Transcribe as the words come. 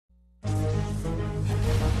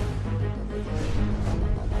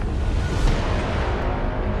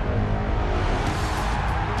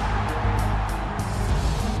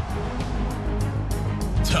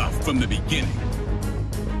from the beginning.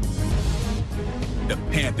 The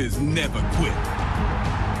Panthers never quit.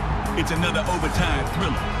 It's another overtime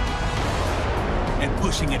thriller. And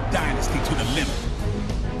pushing a dynasty to the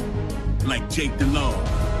limit. Like Jake DeLong,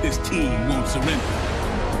 this team won't surrender.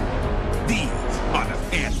 These are the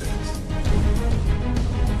Panthers.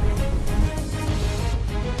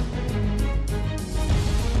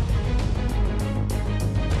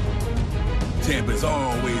 Tampa's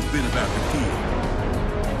always been about the field.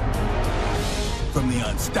 From the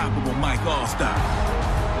unstoppable Mike Allstott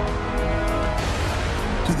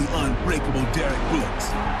to the unbreakable Derek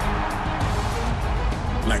Brooks.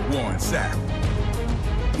 Like Warren Sapp,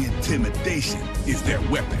 intimidation is their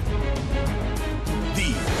weapon.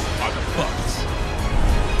 These are the Bucs.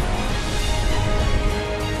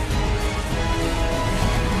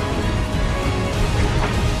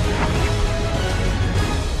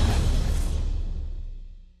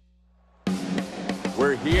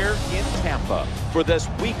 We're here in Tampa for this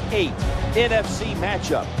Week 8 NFC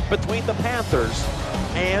matchup between the Panthers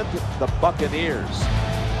and the Buccaneers.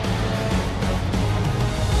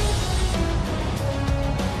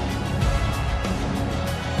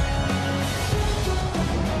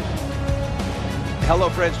 Hello,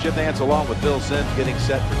 friends. Jim Nance along with Bill Sims getting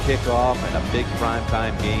set for kickoff and a big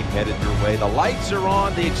primetime game headed your way. The lights are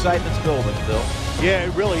on. The excitement's building, Bill. Yeah,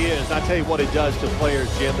 it really is. I tell you what it does to players,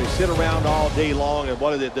 Jim. They sit around all day long, and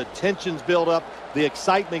what the tensions build up. The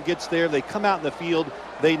excitement gets there. They come out in the field.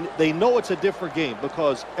 They know it's a different game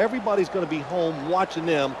because everybody's going to be home watching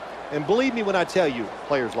them. And believe me when I tell you,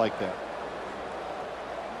 players like that.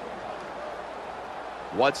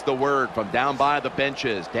 What's the word from down by the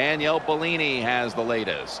benches? Danielle Bellini has the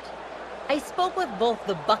latest. I spoke with both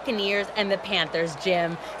the Buccaneers and the Panthers,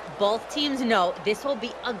 Jim. Both teams know this will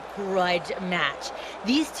be a grudge match.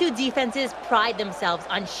 These two defenses pride themselves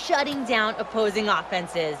on shutting down opposing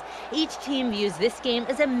offenses. Each team views this game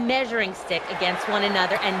as a measuring stick against one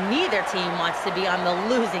another, and neither team wants to be on the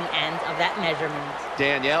losing end of that measurement.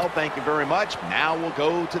 Danielle, thank you very much. Now we'll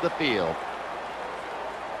go to the field.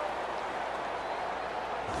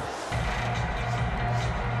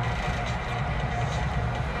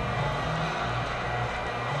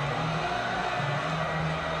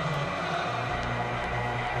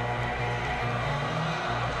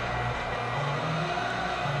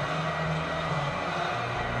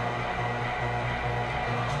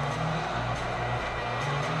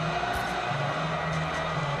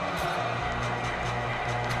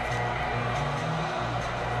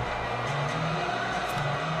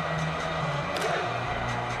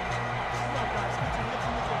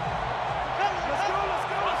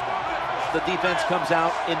 The defense comes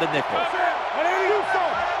out in the nickel.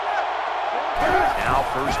 Now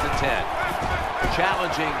 1st and 10.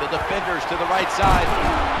 Challenging the defenders to the right side.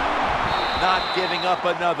 Not giving up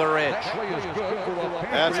another inch.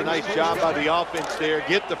 That's a nice job by the offense there.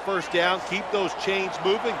 Get the first down, keep those chains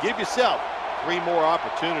moving, give yourself 3 more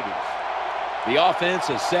opportunities. The offense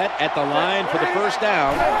is set at the line for the first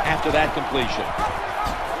down after that completion.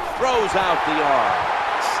 Throws out the arm.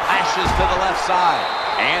 Slashes to the left side.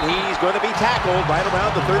 And he's going to be tackled right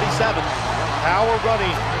around the 37. Power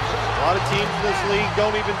running. A lot of teams in this league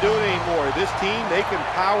don't even do it anymore. This team, they can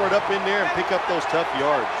power it up in there and pick up those tough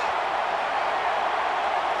yards.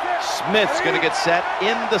 Smith's going to get set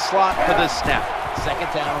in the slot for this snap. 2nd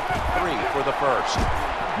down, 3 for the first.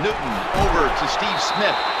 Newton over to Steve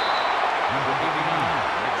Smith.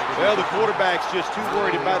 Well, the quarterback's just too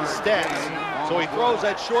worried about his stats. So he throws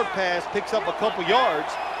that short pass, picks up a couple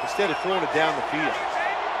yards instead of throwing it down the field.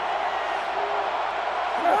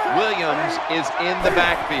 Williams is in the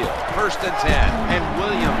backfield. 1st and 10. And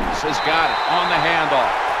Williams has got it on the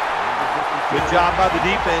handoff. Good job by the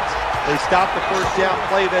defense. They stopped the first down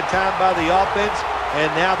play that time by the offense,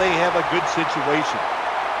 and now they have a good situation.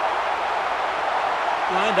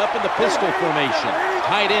 Lined up in the pistol formation.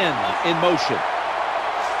 Tight end in motion.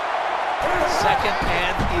 2nd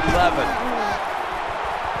and 11.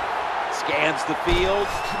 Scans the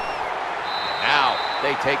field. Now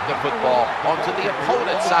they take the football onto the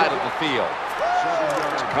opponent's side of the field.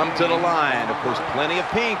 To come to the line, of course, plenty of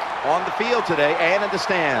pink on the field today and in the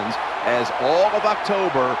stands, as all of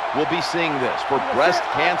October will be seeing this for Breast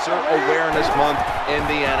Cancer Awareness Month in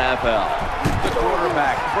the NFL. The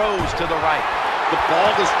quarterback throws to the right. The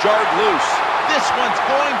ball is jarred loose. This one's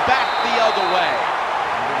going back the other way.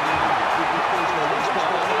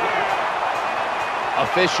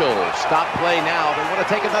 Officials stop play now. They want to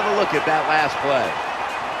take another look at that last play.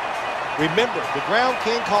 Remember, the ground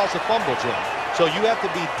can cause a fumble, Jim. So you have to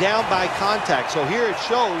be down by contact. So here it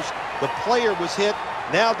shows the player was hit.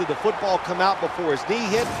 Now did the football come out before his knee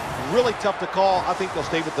hit? really tough to call. I think they'll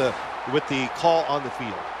stay with the call on the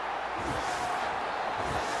field.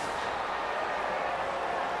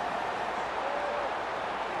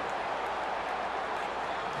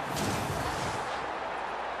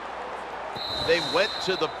 They went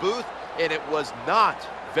to the booth, and it was not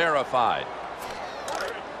verified.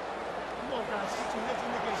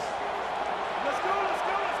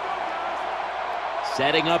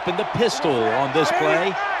 Setting up in the pistol on this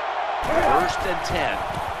play. 1st and 10.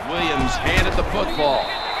 Williams handed the football.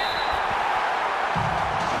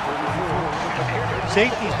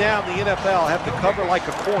 Safeties now in the NFL have to cover like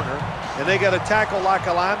a corner, and they got to tackle like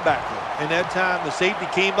a linebacker. And that time the safety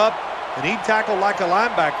came up, and he tackled like a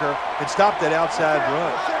linebacker and stopped that outside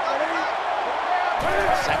run.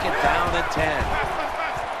 2nd down and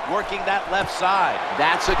 10. Working that left side.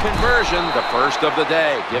 That's a conversion, the first of the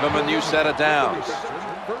day. Give him a new set of downs.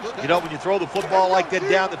 You know, when you throw the football like that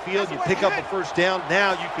down the field, you pick up a 1st down.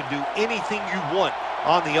 Now you can do anything you want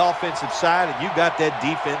on the offensive side, and you got that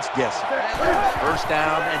defense guessing. 1st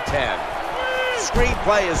down and 10.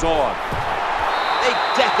 Screenplay is on. They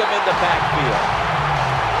deck him in the backfield.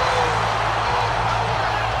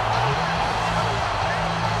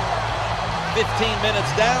 15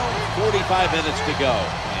 minutes down, 45 minutes to go.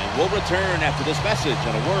 And we'll return after this message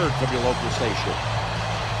and a word from your local station.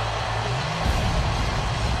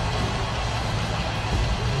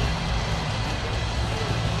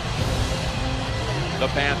 The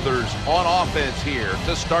Panthers on offense here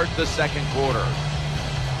to start the 2nd quarter.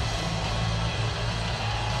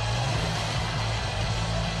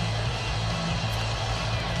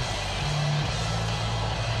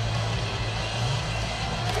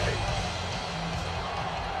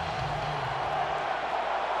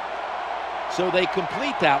 So they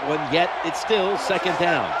complete that one, yet it's still 2nd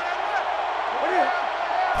down.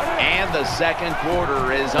 And the 2nd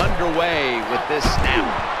quarter is underway with this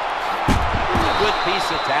snap. Good piece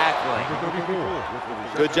of tackling.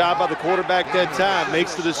 Good job by the quarterback that time.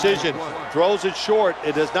 Makes the decision. Throws it short.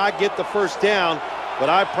 It does not get the 1st down, but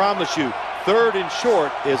I promise you, 3rd and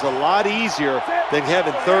short is a lot easier than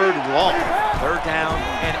having 3rd and long. 3rd down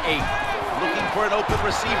and 8. Looking for an open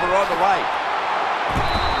receiver on the right.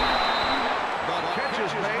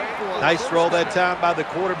 Nice throw that time by the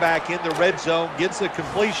quarterback in the red zone. Gets the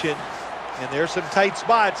completion. And there's some tight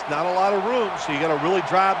spots. Not a lot of room, so you got to really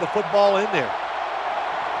drive the football in there.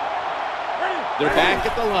 They're back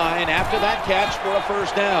at the line after that catch for a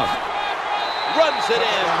 1st down. Runs it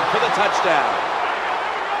in for the touchdown.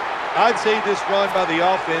 I'd say this run by the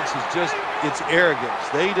offense is just, it's arrogance.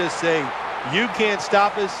 They just say, you can't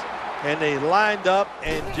stop us, and they lined up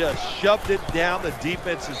and just shoved it down the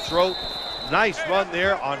defense's throat. Nice run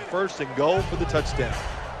there on 1st and goal for the touchdown.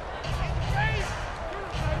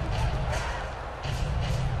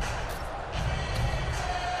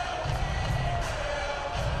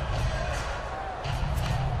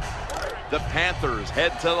 The Panthers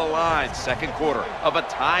head to the line. 2nd quarter of a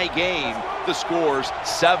tie game. The score's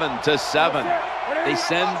 7-7. They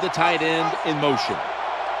send the tight end in motion.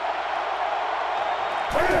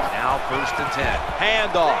 Now 1st and 10.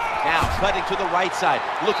 Handoff. Now cutting to the right side.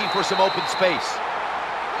 Looking for some open space.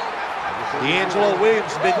 D'Angelo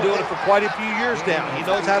Williams has been doing it for quite a few years now. He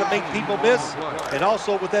knows how to make people miss. And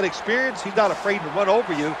also with that experience, he's not afraid to run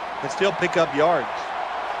over you and still pick up yards.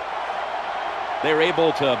 They're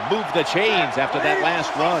able to move the chains after that last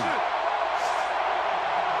run.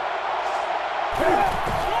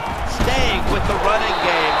 Staying with the running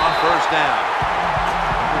game on 1st down.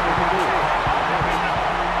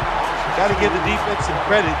 Got to give the defense some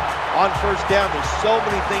credit on 1st down. There's so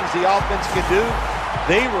many things the offense can do.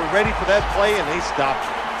 They were ready for that play, and they stopped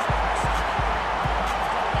it.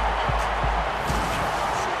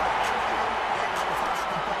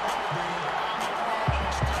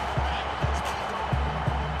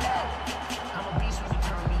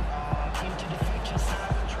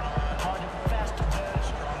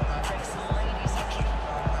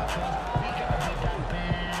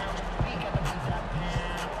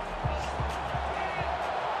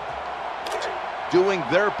 Doing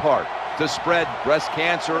their part to spread breast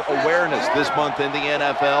cancer awareness this month in the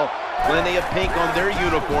NFL. Plenty of pink on their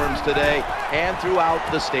uniforms today and throughout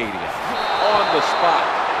the stadium. On the spot.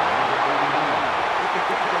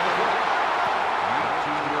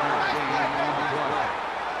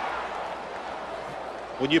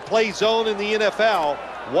 When you play zone in the NFL,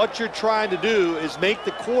 what you're trying to do is make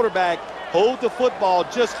the quarterback hold the football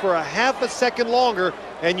just for a half a second longer,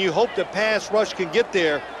 and you hope the pass rush can get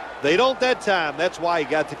there. They don't that time. That's why he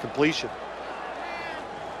got the completion.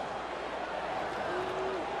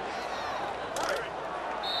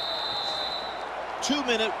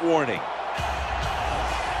 Two-minute warning.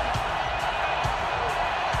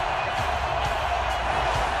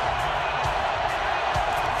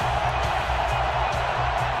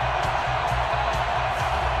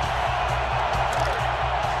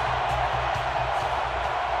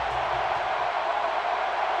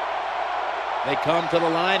 come to the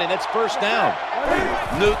line, and it's first down.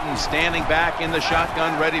 Newton standing back in the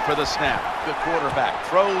shotgun, ready for the snap. The quarterback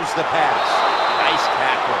throws the pass. Nice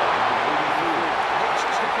tackle.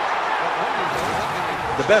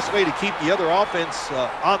 The best way to keep the other offense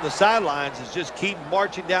on the sidelines is just keep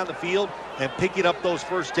marching down the field and picking up those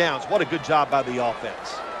first downs. What a good job by the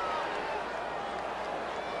offense.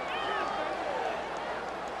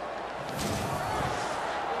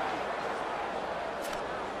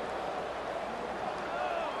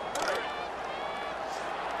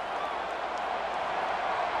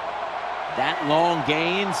 That long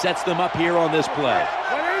gain sets them up here on this play.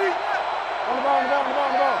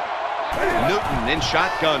 Newton in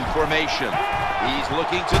shotgun formation. He's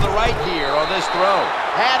looking to the right here on this throw.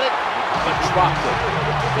 Had it, but dropped it.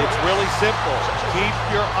 It's really simple. Keep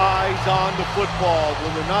your eyes on the football. When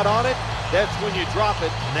they're not on it, that's when you drop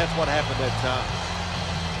it, and that's what happened that time.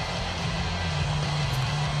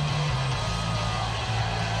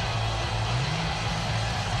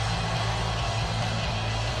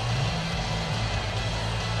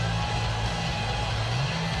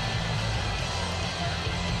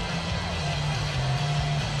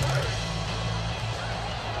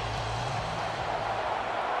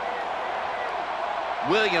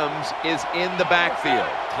 Williams is in the backfield.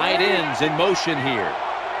 Tight ends in motion here.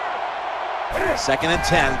 2nd and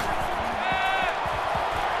 10.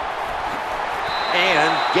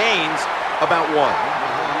 And gains about 1.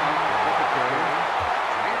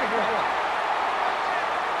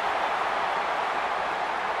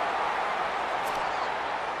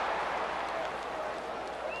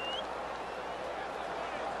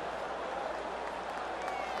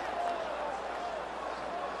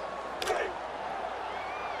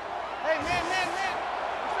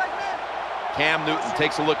 Cam Newton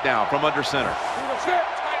takes a look now from under center.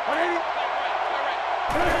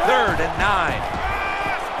 3rd and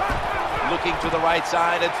 9. Looking to the right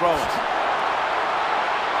side and throwing.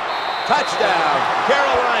 Touchdown,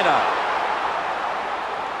 Carolina.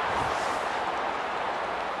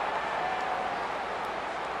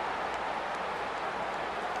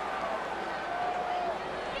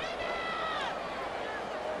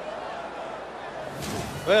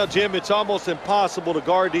 Well, Jim, it's almost impossible to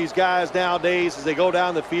guard these guys nowadays as they go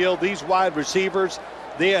down the field. These wide receivers,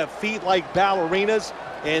 they have feet like ballerinas,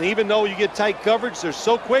 and even though you get tight coverage, they're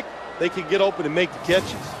so quick, they can get open and make the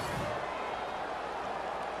catches.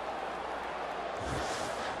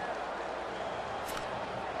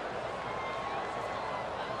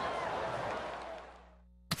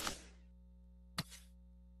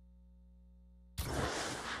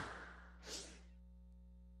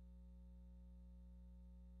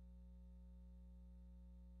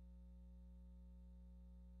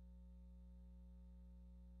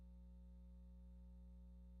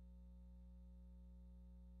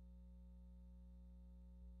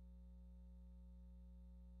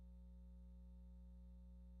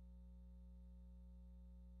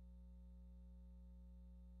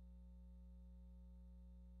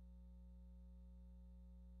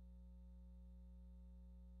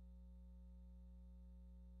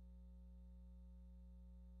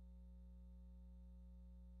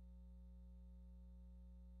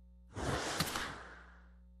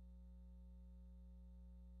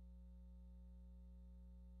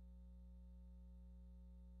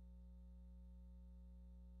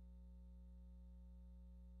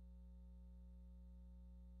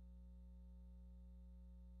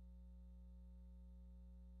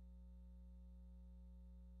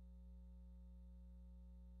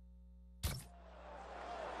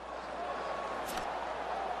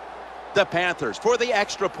 The Panthers for the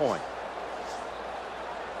extra point.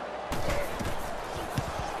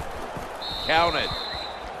 Counted.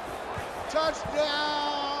 Touchdown!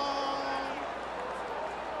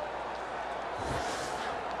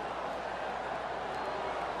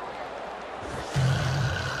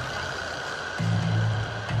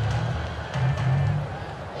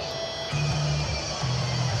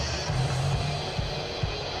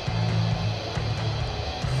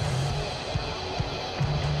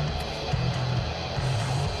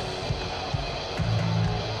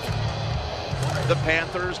 The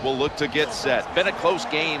Panthers will look to get set. Been a close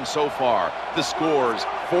game so far. The score's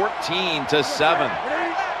 14-7.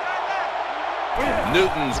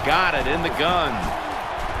 Newton's got it in the gun.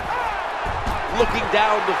 Looking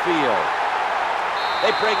down the field.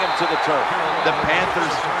 They bring him to the turf. The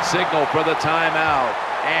Panthers signal for the timeout.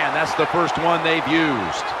 And that's the first one they've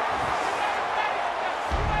used.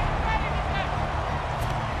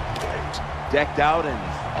 Decked out in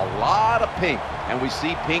a lot of pink. And we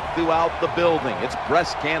see pink throughout the building. It's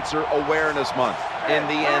Breast Cancer Awareness Month in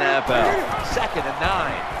the NFL. 2nd and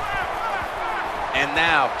 9. And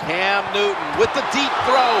now Cam Newton with the deep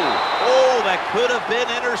throw. Oh, that could have been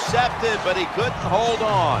intercepted, but he couldn't hold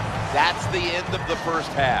on. That's the end of the first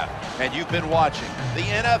half. And you've been watching the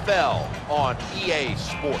NFL on EA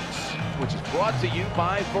Sports, which is brought to you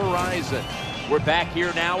by Verizon. We're back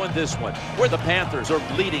here now in this one, where the Panthers are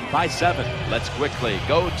leading by 7. Let's quickly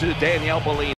go to Danielle Bellini.